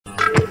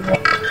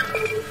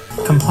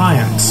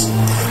compliance,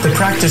 the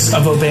practice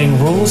of obeying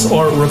rules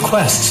or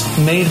requests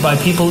made by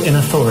people in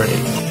authority.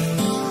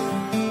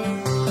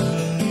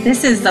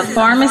 This is the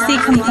Pharmacy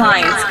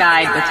Compliance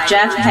Guide with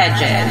Jeff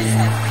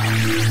Hedges.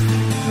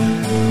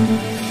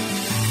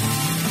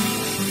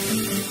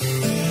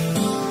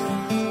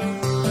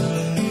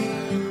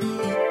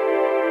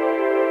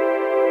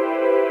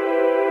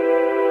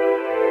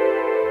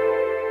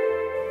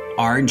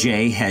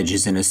 RJ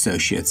Hedges and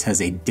Associates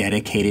has a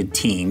dedicated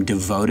team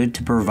devoted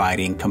to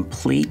providing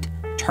complete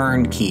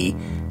turnkey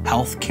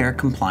healthcare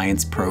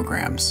compliance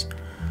programs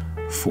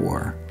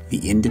for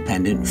the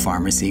independent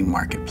pharmacy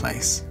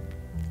marketplace.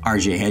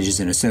 RJ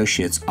Hedges and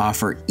Associates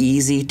offer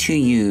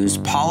easy-to-use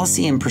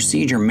policy and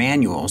procedure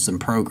manuals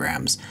and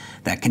programs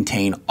that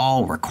contain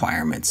all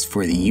requirements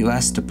for the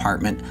U.S.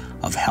 Department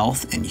of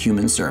Health and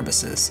Human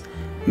Services,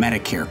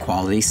 Medicare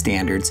quality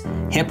standards,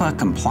 HIPAA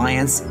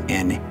compliance,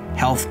 and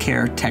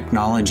healthcare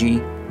technology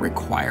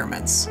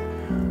requirements,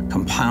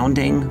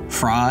 compounding,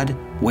 fraud,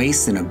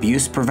 waste and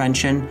abuse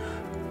prevention,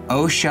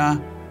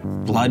 OSHA,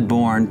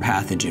 bloodborne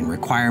pathogen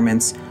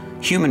requirements,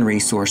 human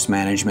resource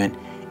management,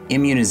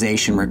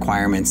 immunization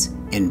requirements,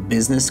 and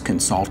business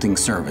consulting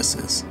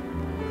services.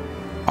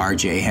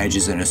 RJ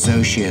Hedges and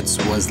Associates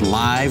was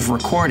live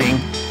recording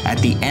at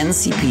the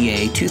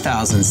NCPA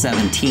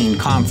 2017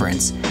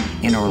 conference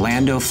in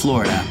Orlando,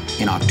 Florida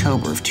in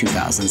October of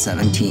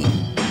 2017.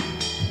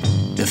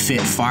 The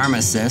Fit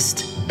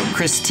Pharmacist,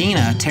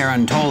 Christina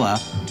Tarantola,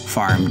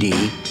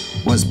 PharmD,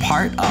 was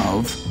part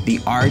of the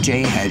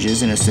RJ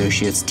Hedges and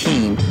Associates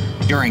team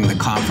during the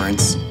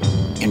conference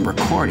in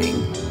recording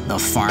the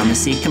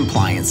Pharmacy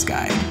Compliance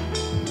Guide.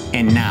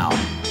 And now,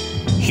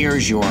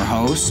 here's your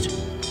host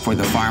for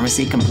the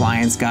Pharmacy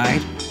Compliance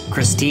Guide,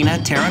 Christina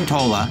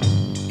Tarantola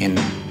and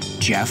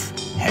Jeff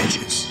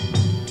Hedges.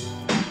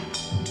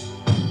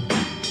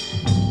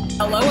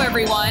 Hello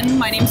everyone,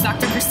 my name is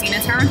Dr. Christina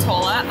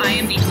Tarantola. I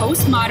am the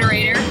host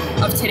moderator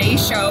of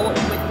today's show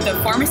with the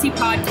Pharmacy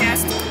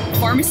Podcast,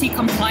 Pharmacy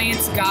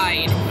Compliance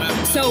Guide.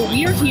 So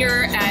we are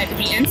here at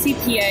the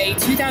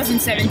NCPA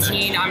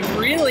 2017. I'm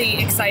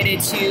really excited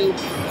to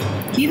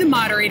be the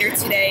moderator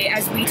today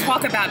as we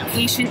talk about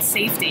patient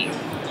safety.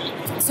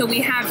 So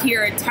we have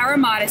here Tara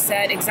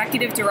Modisett,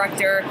 Executive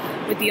Director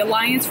with the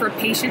Alliance for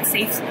Patient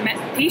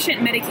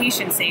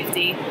Medication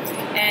Safety,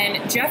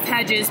 and Jeff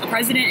Hedges,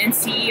 President and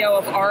CEO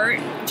of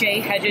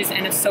RJ Hedges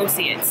and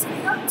Associates.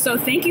 So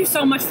thank you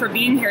so much for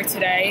being here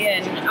today,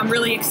 and I'm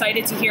really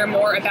excited to hear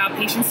more about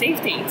patient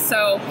safety.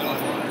 So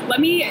let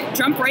me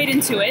jump right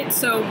into it.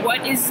 So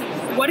what is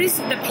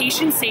the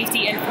Patient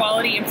Safety and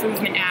Quality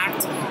Improvement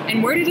Act,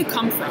 and where did it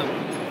come from?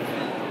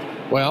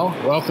 Well,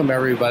 welcome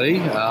everybody.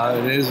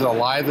 It is a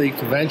lively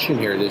convention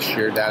here this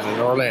year down in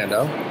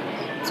Orlando.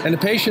 And the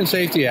Patient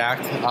Safety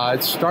Act,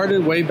 it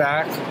started way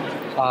back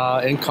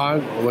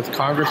with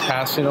Congress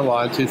passing a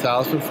law in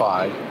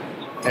 2005,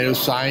 and it was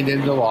signed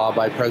into law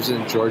by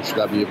President George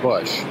W.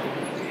 Bush.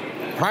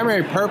 The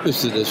primary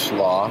purpose of this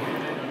law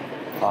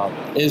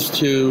is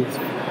to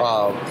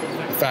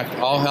affect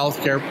all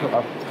healthcare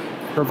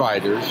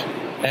providers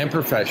and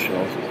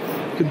professionals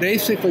to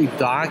basically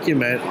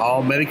document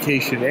all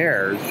medication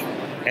errors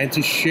and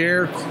to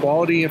share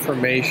quality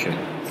information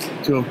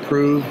to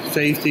improve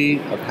safety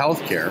of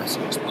healthcare,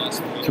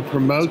 to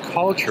promote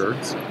culture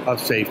of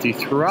safety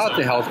throughout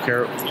the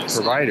healthcare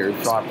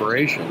providers'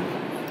 operations,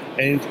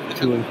 and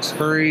to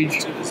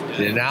encourage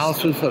the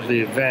analysis of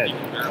the event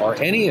or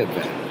any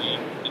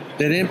event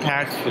that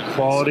impacts the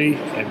quality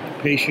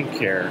and patient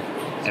care,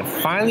 and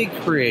finally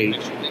create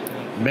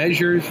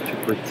measures to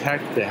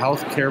protect the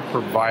healthcare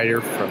provider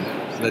from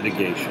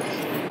litigation.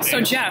 So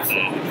Jeff,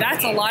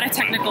 that's a lot of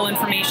technical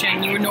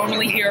information you would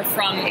normally hear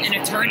from an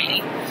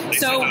attorney.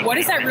 So what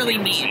does that really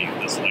mean?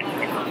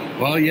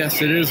 Well, yes,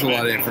 it is a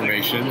lot of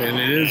information, and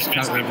it is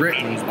kind of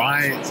written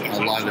by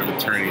a lot of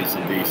attorneys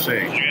in D.C.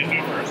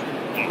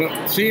 But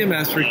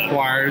CMS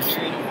requires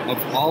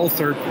of all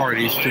third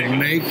parties to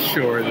make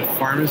sure the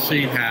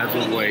pharmacy has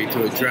a way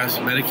to address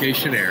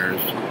medication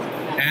errors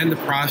and the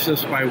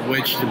process by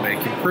which to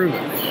make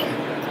improvements.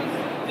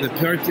 The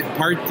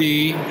Part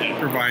D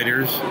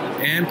providers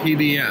and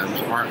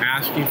PBMs are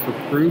asking for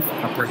proof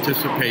of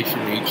participation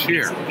each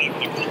year.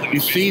 You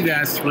see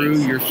that through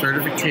your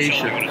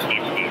certifications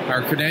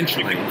or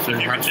credentialing, so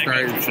it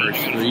started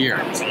first of the year.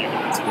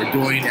 We're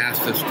doing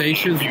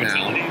attestations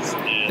now,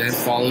 then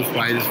follows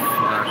by this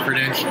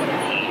credentialing.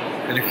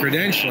 And the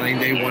credentialing,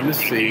 they want to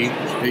see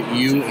that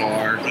you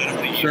are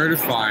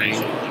certifying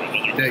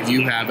that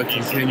you have a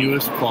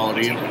continuous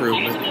quality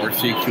improvement or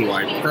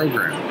CQI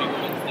program.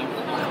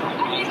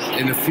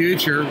 In the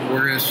future,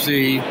 we're going to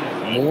see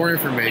more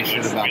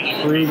information about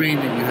proving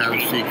that you have a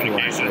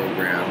CQI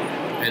program,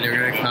 and they're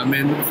going to come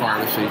into the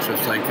pharmacy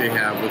just like they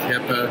have with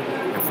HIPAA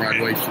and fraud,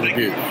 waste, and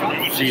abuse.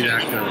 So see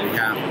that going to be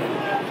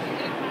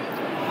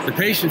happening. The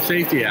Patient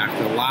Safety Act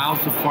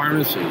allows the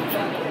pharmacies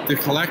to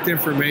collect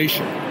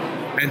information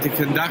and to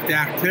conduct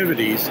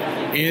activities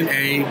in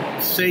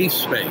a safe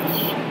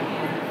space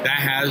that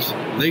has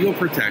legal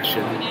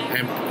protection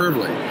and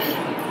privilege.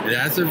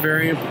 That's a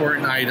very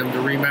important item to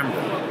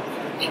remember.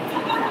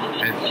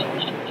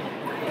 And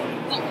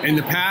in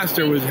the past,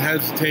 there was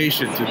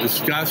hesitation to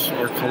discuss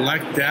or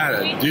collect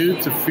data due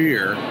to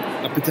fear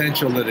of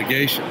potential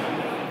litigation.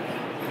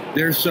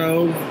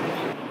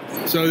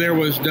 So there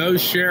was no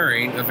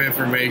sharing of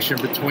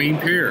information between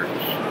peers.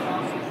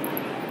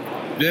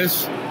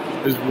 This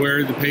is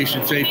where the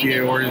patient safety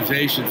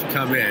organizations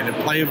come in and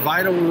play a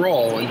vital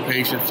role in the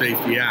Patient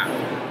Safety Act.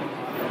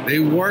 They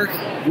work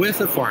with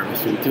the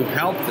pharmacy to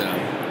help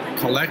them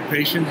collect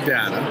patient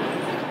data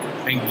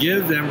and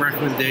give them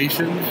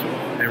recommendations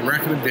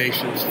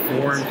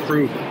for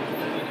improvement.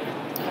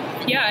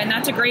 Yeah, and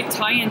that's a great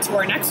tie-in to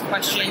our next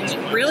question.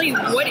 Really,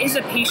 what is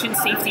a patient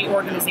safety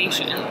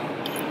organization?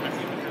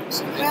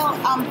 Well,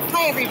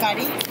 hi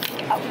everybody.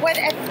 What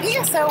a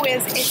PSO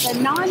is, it's a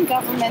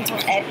non-governmental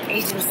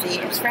agency.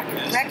 It's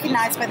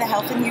recognized by the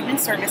Health and Human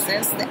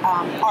Services, the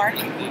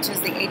AHRQ, which is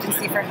the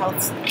Agency for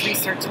Health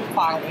Research and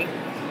Quality.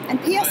 And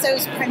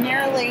PSOs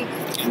primarily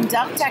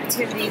conduct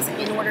activities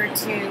in order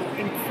to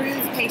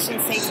improve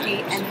patient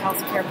safety and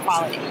healthcare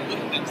quality.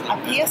 A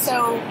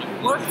PSO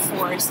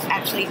workforce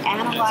actually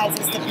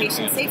analyzes the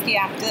Patient Safety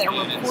Act that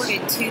are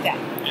reported to them.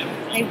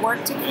 They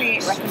work to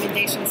create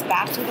recommendations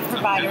back to the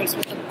providers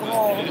with the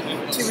goal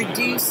to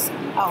reduce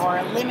or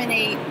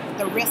eliminate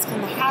the risk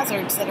and the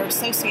hazards that are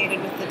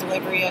associated with the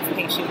delivery of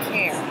patient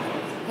care.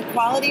 The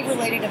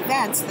quality-related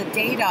events, the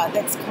data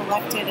that's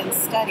collected and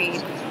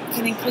studied,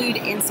 can include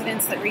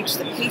incidents that reach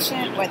the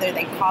patient, whether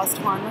they caused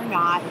harm or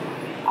not,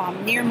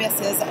 near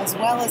misses, as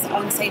well as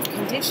unsafe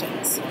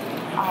conditions.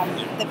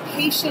 The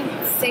Patient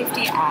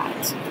Safety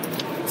Act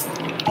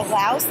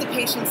allows the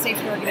patient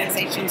safety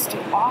organizations to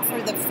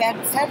offer the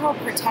federal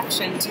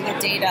protection to the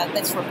data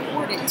that's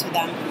reported to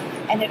them,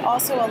 and it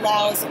also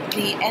allows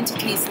the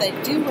entities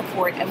that do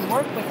report and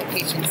work with the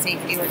patient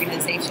safety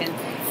organization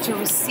to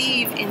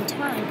receive, in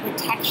turn,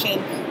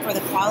 protection for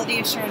the quality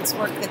assurance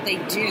work that they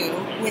do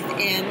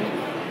within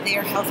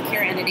their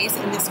healthcare entities,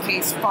 in this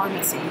case,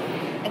 pharmacy.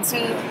 And so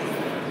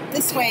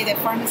this way that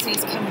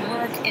pharmacies can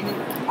work in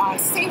a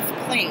safe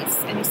place,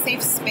 in a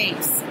safe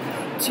space,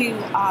 to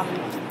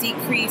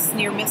decrease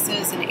near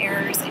misses and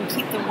errors and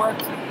keep the work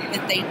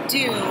that they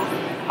do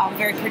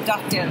very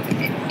productive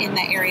in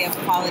the area of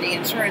quality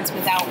assurance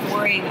without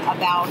worrying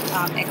about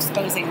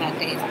exposing that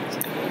data.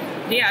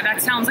 Yeah,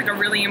 that sounds like a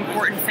really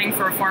important thing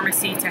for a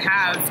pharmacy to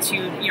have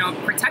to,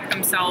 protect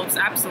themselves.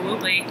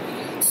 Absolutely.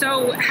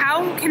 So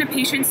how can a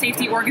patient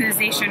safety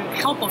organization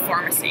help a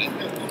pharmacy?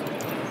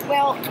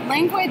 Well,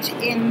 language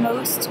in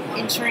most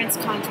insurance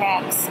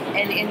contracts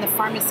and in the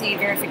pharmacy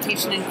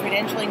verification and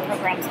credentialing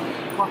programs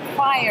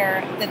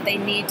require that they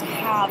need to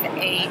have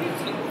a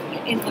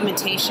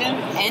implementation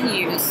and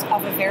use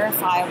of a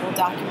verifiable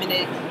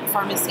documented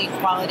pharmacy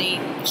quality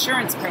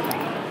assurance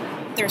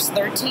program. There's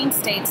 13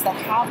 states that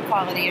have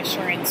quality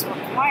assurance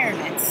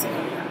requirements,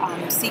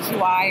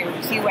 CQI or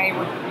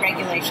QA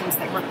regulations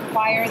that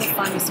require the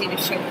pharmacy to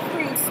show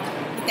proof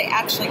that they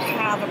actually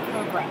have a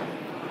program.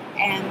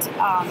 And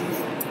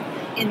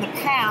in the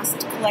past,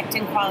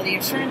 collecting quality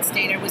assurance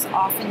data was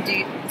often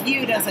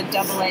viewed as a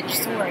double-edged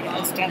sword,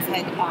 as Jeff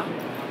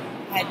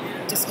had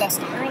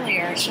discussed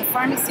earlier. The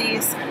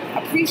pharmacies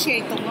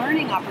appreciate the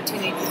learning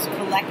opportunities of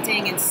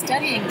collecting and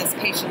studying this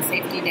patient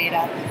safety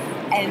data,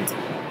 and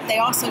they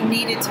also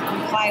needed to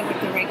comply with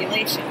the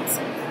regulations.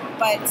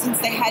 But since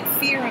they had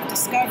fear of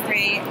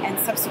discovery and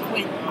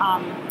subsequent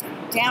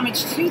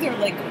damage to their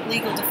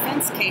legal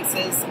defense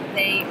cases,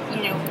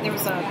 there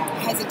was a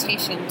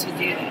hesitation to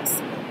do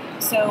this.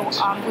 So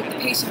with the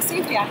Patient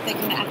Safety Act, they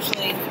can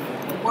actually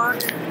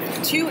work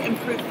to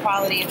improve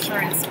quality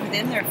assurance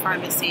within their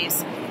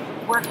pharmacies,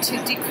 work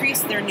to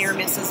decrease their near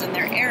misses and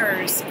their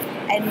errors,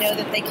 and know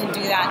that they can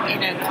do that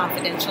in a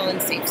confidential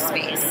and safe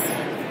space.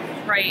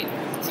 Right.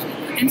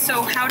 And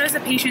so how does a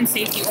patient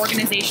safety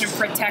organization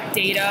protect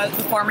data,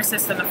 the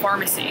pharmacist, and the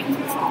pharmacy?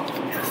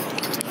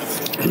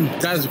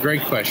 That's a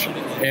great question.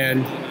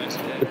 And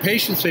the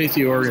patient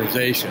safety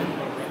organization,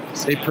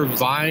 they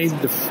provide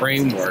the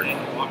framework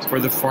for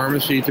the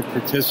pharmacy to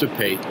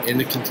participate in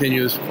the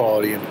continuous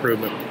quality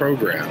improvement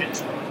program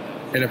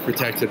in a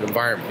protected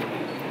environment.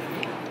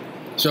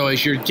 So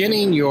as you're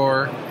getting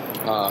your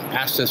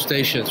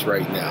attestations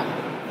right now,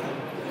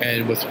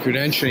 and with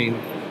credentialing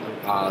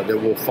that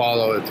will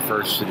follow at the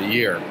first of the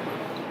year,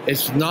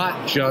 it's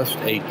not just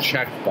a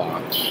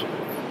checkbox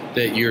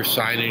that you're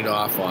signing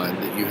off on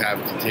that you have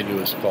a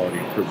continuous quality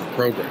improvement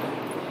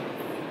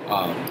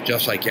program.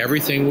 Just like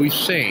everything we've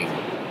seen,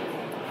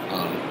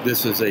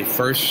 this is a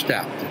first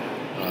step.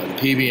 The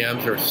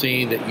PBMs are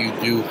seeing that you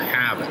do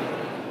have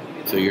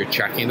it. So you're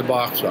checking the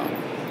box off.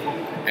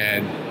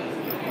 And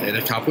in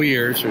a couple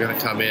years, they're going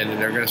to come in and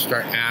they're going to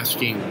start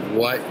asking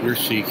what your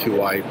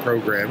CQI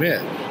program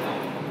is.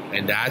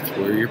 And that's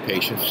where your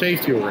patient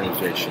safety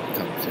organization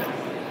comes in.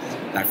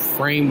 That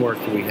framework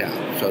we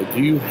have. So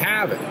do you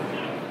have it?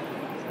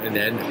 And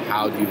then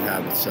how do you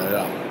have it set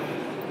up?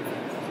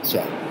 So,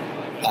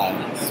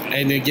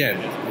 and again,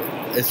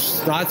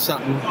 it's not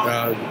something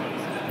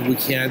we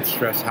can't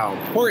stress how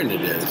important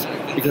it is,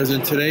 because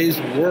in today's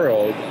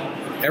world,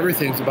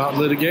 everything's about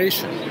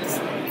litigation.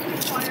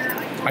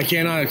 I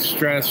cannot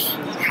stress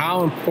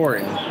how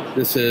important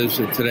this is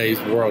in today's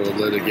world of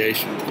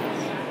litigation.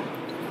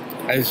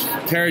 As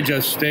Tara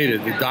just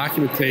stated, the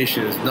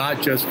documentation is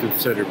not just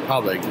considered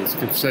public, it's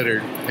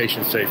considered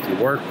patient safety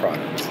work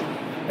product.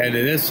 And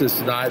this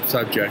is not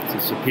subject to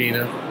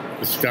subpoena,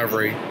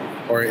 discovery,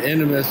 or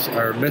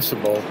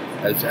admissible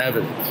as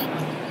evidence.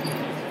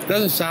 It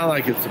doesn't sound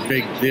like it's a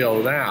big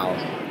deal now,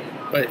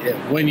 but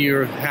when you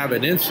have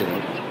an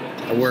incident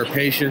where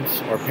patients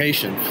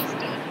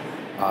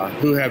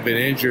who have been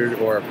injured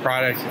or a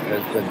product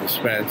has been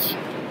dispensed,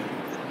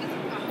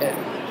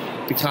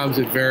 it becomes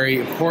a very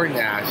important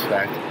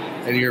aspect,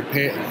 and your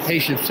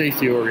patient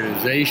safety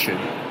organization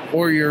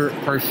or your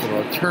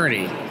personal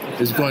attorney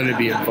is going to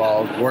be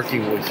involved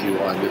working with you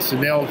on this,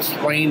 and they'll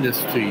explain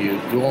this to you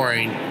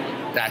during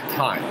that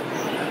time.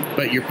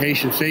 But your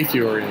patient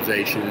safety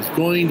organization is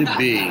going to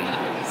be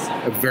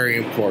a very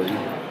important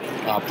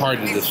part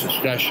of this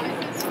discussion.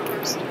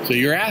 So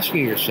you're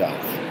asking yourself,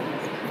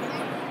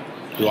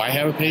 do I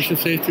have a patient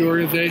safety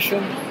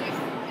organization?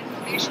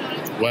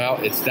 Well,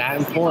 it's that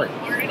important.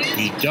 If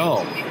you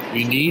don't,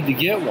 you need to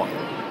get one.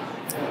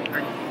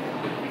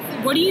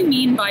 What do you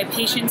mean by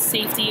patient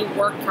safety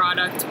work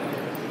product?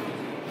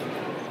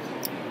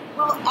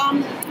 Well,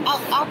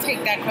 I'll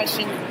take that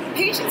question.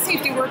 Patient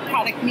safety work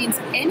product means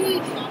any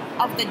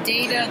of the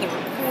data, the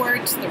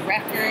reports, the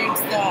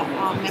records, the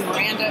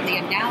memoranda, the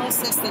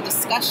analysis, the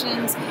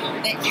discussions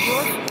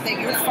that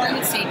your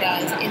pharmacy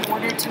does in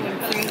order to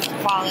improve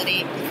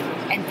quality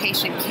and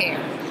patient care.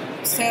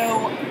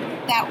 So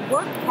that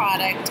work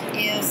product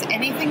is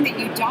anything that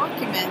you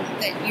document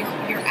that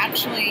you're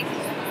actually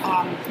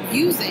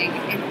using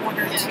in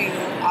order to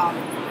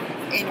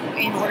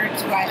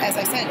as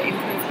I said,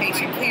 improve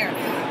patient care.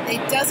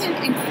 It doesn't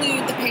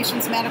include the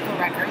patient's medical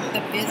record,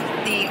 the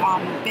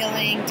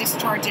billing,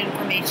 discharge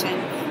information,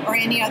 or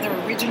any other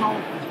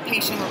original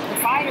patient or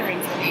provider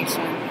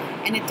information.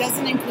 And it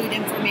doesn't include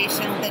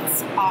information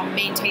that's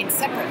maintained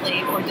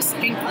separately or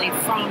distinctly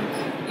from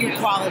your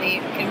quality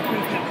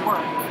improvement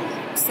work.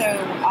 So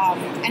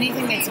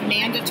anything that's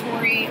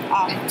mandatory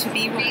to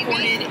be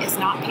reported is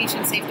not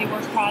patient safety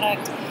work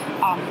product.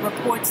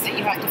 Reports that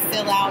you have to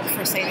fill out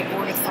for, say, the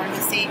Board of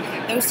Pharmacy,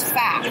 those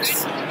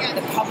facts,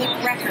 the public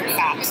record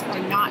facts, are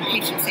not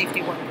patient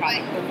safety work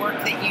product. The work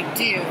that you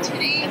do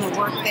and the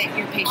work that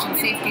your patient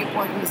safety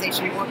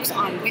organization works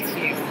on with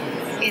you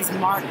is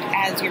marked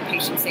as your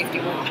patient safety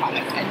work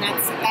product, and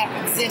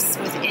that exists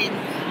within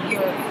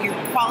your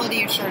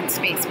quality assurance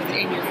space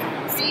within your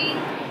pharmacy.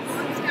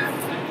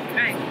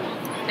 Okay.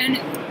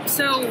 And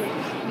so,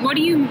 what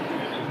do you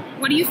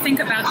think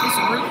about this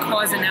root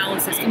cause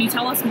analysis? Can you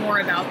tell us more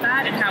about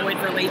that and how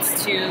it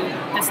relates to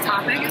this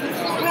topic?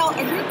 Well,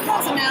 a root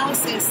cause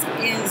analysis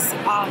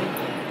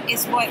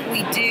is what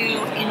we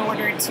do in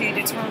order to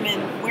determine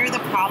where the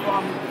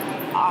problem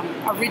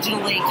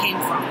originally came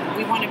from.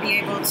 We want to be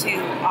able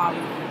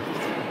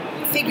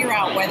to figure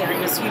out whether it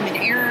was human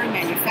error,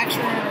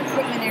 manufacturer,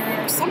 equipment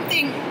error,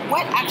 something,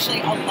 what actually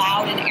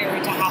allowed an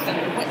error to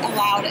happen, what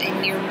allowed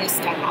a near miss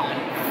to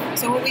happen.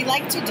 So what we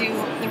like to do,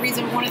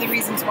 one of the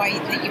reasons why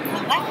that you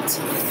collect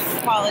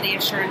quality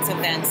assurance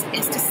events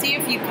is to see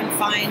if you can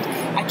find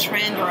a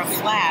trend or a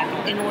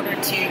flag in order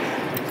to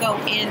go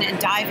in and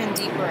dive in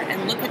deeper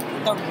and look at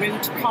the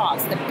root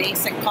cause, the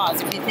basic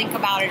cause. If you think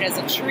about it as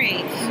a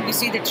tree, you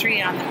see the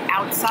tree on the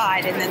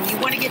outside, and then you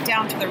want to get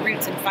down to the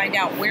roots and find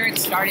out where it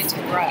started to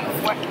grow,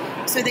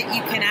 so that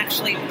you can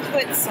actually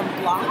put some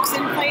blocks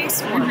in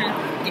place,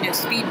 or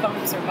speed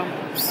bumps or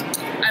bumpers.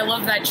 I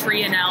love that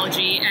tree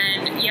analogy,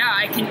 and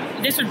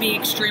this would be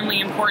extremely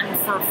important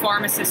for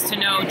pharmacists to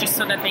know, just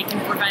so that they can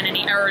prevent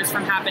any errors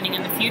from happening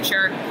in the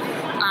future.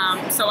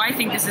 So I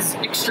think this is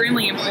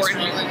extremely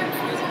important.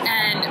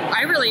 And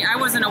I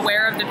wasn't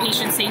aware of the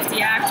Patient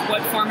Safety Act,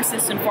 what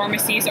pharmacists and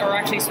pharmacies are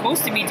actually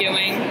supposed to be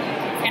doing,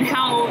 and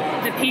how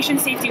the patient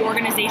safety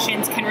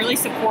organizations can really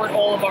support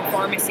all of our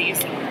pharmacies.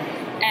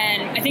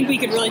 And I think we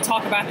could really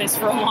talk about this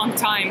for a long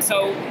time.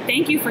 So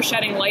thank you for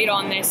shedding light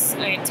on this,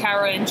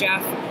 Tara and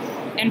Jeff,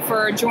 and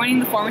for joining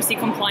the Pharmacy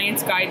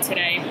Compliance Guide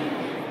today.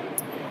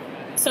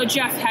 So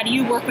Jeff, how do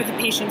you work with a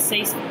patient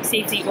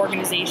safety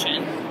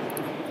organization?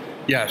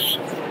 Yes.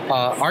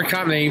 Our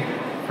company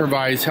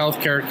provides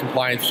healthcare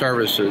compliance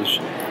services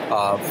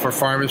for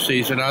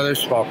pharmacies and other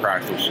small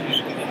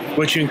practices,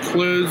 which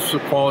includes the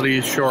quality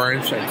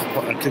assurance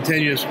and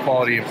continuous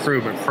quality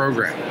improvement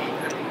program.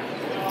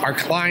 Our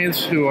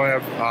clients who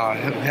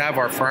have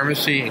our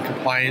pharmacy and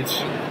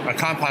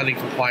compounding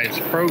compliance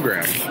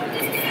program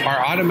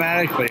are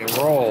automatically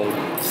enrolled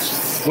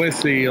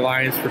with the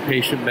Alliance for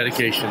Patient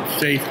Medication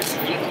Safety.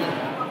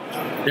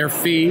 Their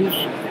fees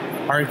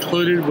are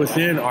included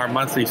within our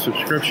monthly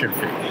subscription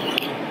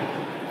fees.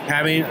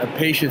 Having a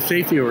patient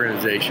safety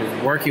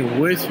organization working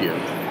with you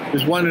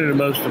is one of the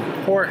most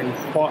important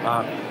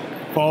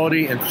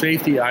quality and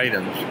safety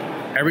items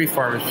every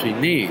pharmacy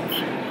needs,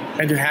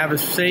 and to have it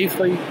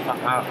safely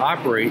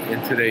operate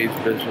in today's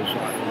business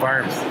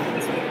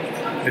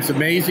environment. It's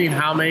amazing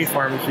how many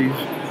pharmacies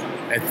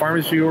and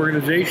pharmacy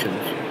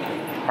organizations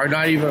are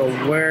not even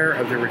aware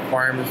of the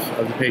requirements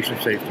of the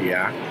Patient Safety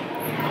Act,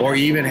 or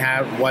even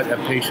have what a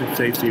patient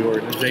safety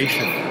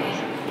organization is.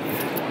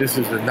 This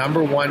is the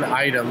 #1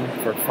 item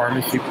for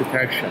pharmacy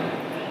protection,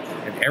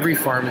 and every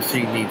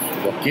pharmacy needs to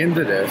look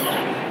into this.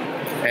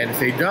 And if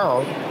they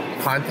don't,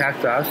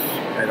 contact us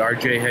at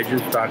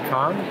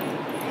rjhedges.com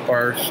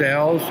or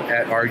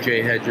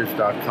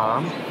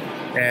sales@rjhedges.com,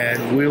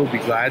 and we'll be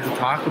glad to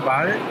talk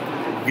about it.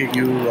 Get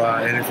you,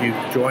 and if you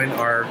join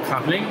our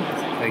company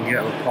and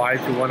get applied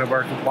to one of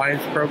our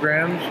compliance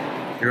programs,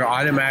 you're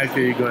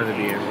automatically going to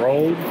be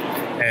enrolled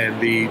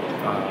and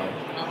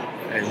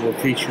and we'll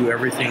teach you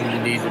everything you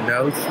need to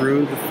know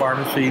through the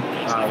pharmacy,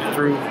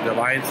 through the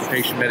Alliance of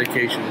Patient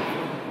Medication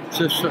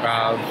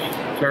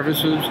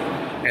Services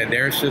and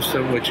their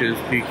system, which is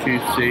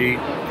PQC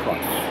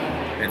Plus.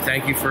 And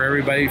thank you for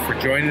everybody for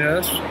joining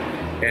us.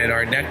 And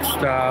our next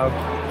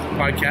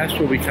podcast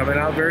will be coming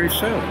out very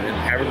soon. And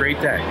have a great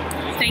day.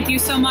 Thank you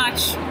so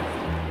much.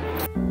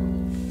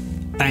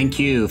 Thank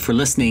you for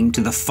listening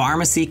to the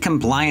Pharmacy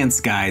Compliance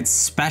Guide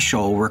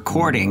special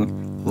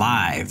recording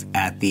live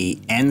at the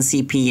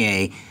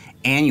NCPA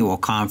Annual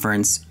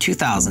Conference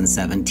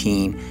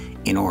 2017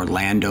 in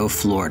Orlando,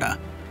 Florida.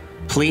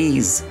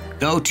 Please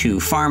go to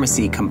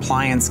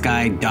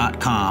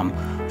pharmacycomplianceguide.com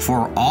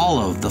for all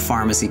of the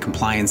Pharmacy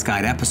Compliance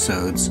Guide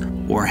episodes,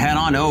 or head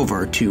on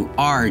over to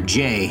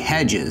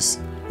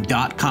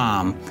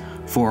rjhedges.com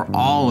for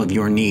all of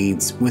your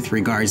needs with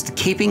regards to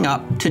keeping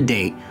up to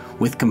date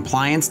with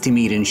compliance to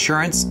meet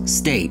insurance,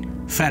 state,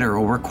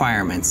 federal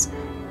requirements,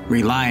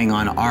 relying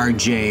on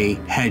RJ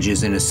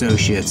Hedges and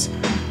Associates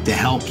to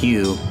help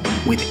you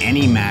with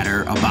any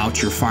matter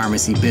about your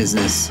pharmacy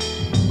business,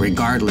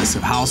 regardless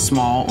of how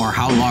small or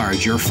how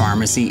large your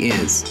pharmacy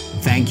is.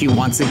 Thank you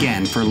once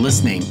again for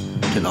listening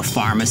to the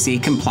Pharmacy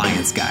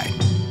Compliance Guide.